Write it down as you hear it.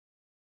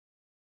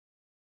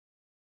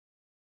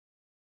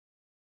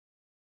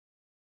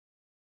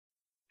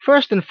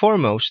First and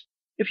foremost,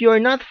 if you are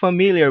not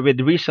familiar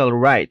with resell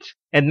rights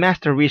and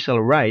master resell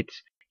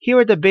rights, here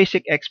are the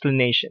basic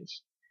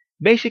explanations.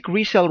 Basic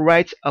resell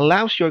rights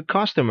allows your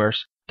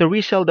customers to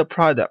resell the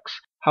products.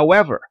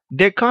 However,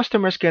 their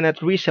customers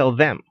cannot resell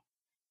them.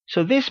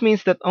 So this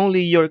means that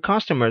only your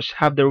customers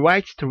have the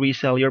rights to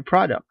resell your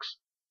products.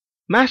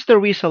 Master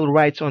resell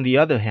rights, on the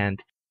other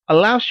hand,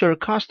 allows your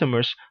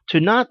customers to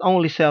not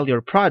only sell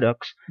your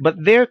products,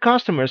 but their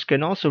customers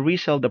can also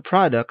resell the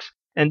products,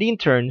 and in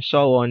turn,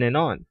 so on and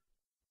on.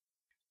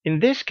 In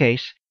this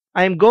case,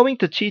 I am going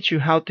to teach you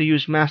how to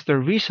use master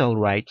resell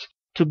rights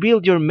to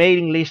build your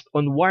mailing list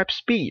on warp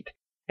speed,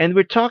 and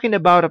we're talking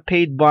about a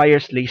paid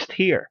buyers list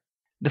here.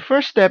 The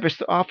first step is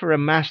to offer a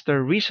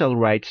master resell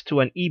rights to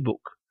an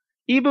ebook.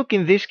 Ebook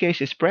in this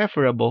case is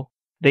preferable.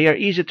 They are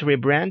easy to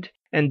rebrand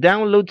and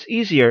downloads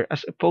easier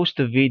as opposed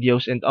to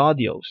videos and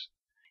audios.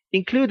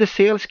 Include a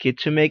sales kit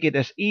to make it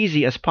as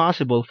easy as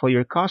possible for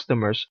your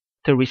customers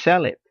to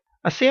resell it.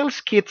 A sales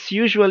kit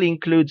usually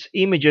includes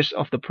images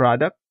of the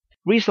product,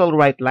 resell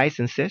right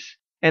licenses,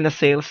 and a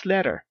sales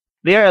letter.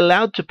 They are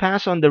allowed to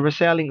pass on the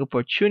reselling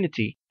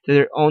opportunity to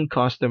their own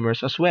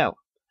customers as well.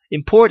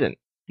 Important: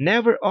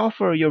 never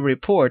offer your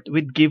report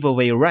with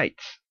giveaway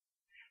rights.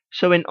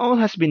 So when all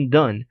has been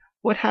done,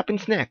 what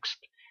happens next?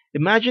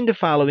 Imagine the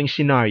following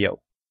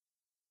scenario.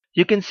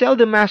 You can sell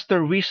the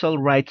master resell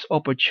rights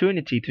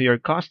opportunity to your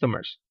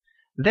customers.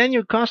 Then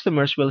your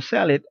customers will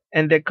sell it,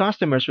 and their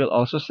customers will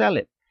also sell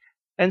it.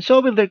 And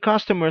so will their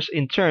customers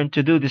in turn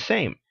to do the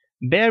same.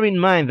 Bear in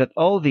mind that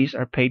all these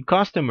are paid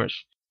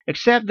customers,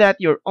 except that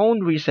your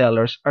own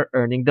resellers are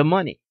earning the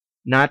money,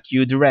 not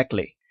you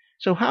directly.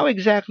 So how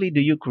exactly do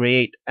you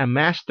create a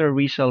master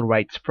resell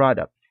rights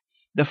product?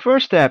 The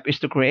first step is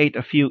to create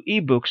a few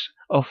ebooks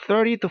of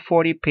 30 to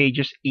 40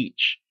 pages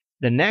each.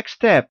 The next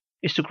step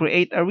is to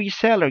create a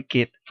reseller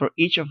kit for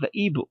each of the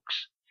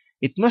ebooks.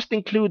 It must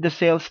include the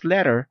sales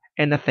letter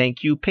and a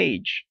thank you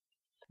page.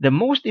 The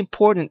most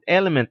important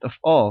element of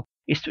all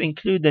is to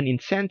include an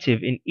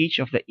incentive in each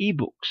of the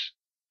ebooks.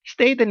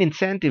 State an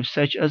incentive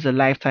such as a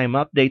lifetime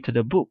update to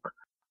the book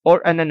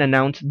or an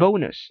unannounced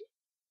bonus.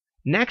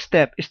 Next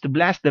step is to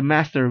blast the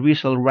master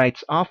resell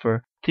rights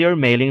offer to your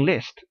mailing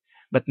list,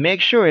 but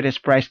make sure it is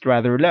priced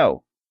rather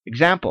low.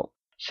 Example,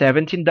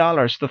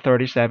 $17 to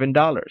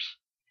 $37.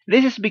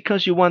 This is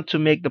because you want to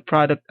make the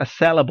product as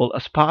sellable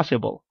as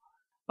possible.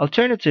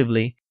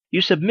 Alternatively,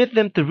 you submit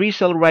them to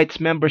resell rights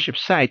membership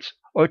sites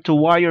or to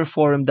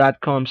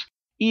wireforum.com's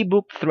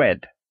ebook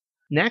thread.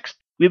 Next,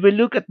 we will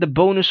look at the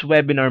bonus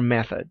webinar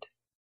method.